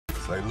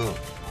say, look,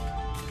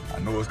 I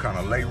know it's kind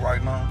of late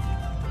right now.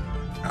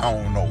 I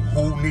don't know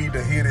who need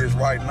to hear this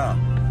right now,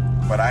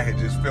 but I had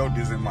just felt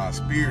this in my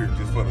spirit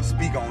just for to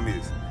speak on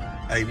this.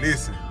 Hey,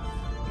 listen,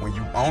 when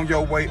you on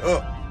your way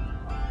up,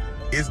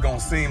 it's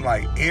gonna seem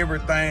like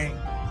everything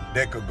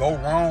that could go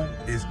wrong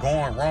is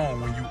going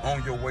wrong when you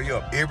on your way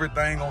up.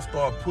 Everything gonna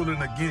start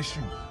pulling against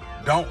you.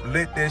 Don't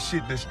let that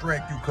shit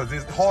distract you, because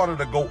it's harder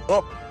to go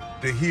up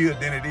the hill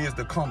than it is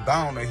to come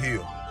down the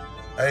hill.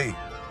 Hey,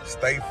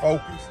 stay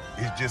focused.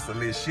 It's just a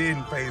little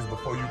shedding phase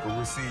before you can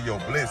receive your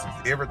blessings.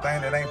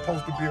 Everything that ain't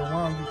supposed to be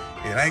around you,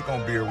 it ain't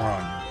gonna be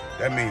around you.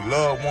 That means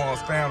loved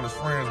ones, families,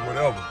 friends,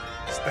 whatever.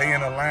 Stay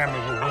in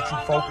alignment with what you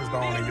focused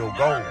on in your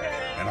goal.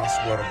 And I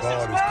swear to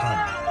God, it's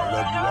coming. I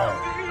love you all.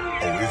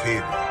 Oh, it's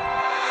heavy.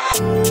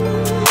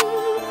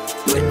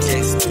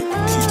 Majestic,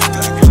 keep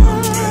stacking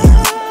on it.